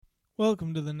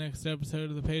Welcome to the next episode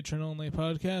of the Patron Only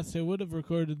podcast. I would have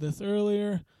recorded this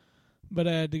earlier, but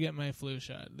I had to get my flu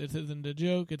shot. This isn't a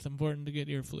joke. It's important to get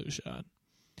your flu shot.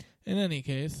 In any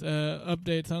case,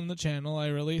 updates on the channel. I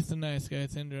released the Nice Guy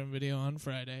Syndrome video on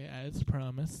Friday, as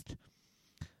promised.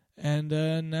 And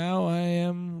now I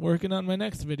am working on my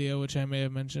next video, which I may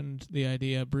have mentioned the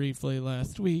idea briefly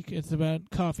last week. It's about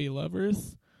coffee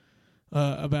lovers,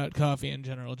 about coffee in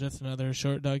general, just another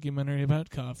short documentary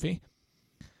about coffee.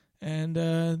 And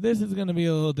this is going to be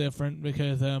a little different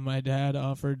because my dad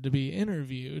offered to be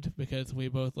interviewed because we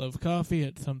both love coffee.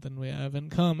 It's something we have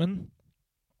in common.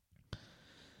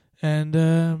 And,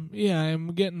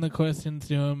 I'm getting the questions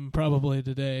to him probably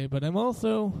today, but I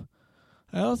also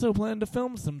plan to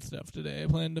film some stuff today. I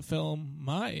plan to film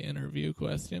my interview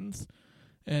questions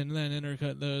and then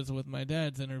intercut those with my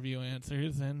dad's interview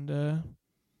answers, and,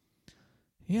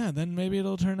 then maybe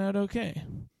it'll turn out okay.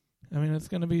 I mean, it's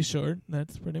going to be short.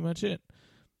 That's pretty much it.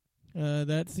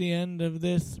 That's the end of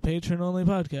this patron-only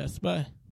podcast. Bye.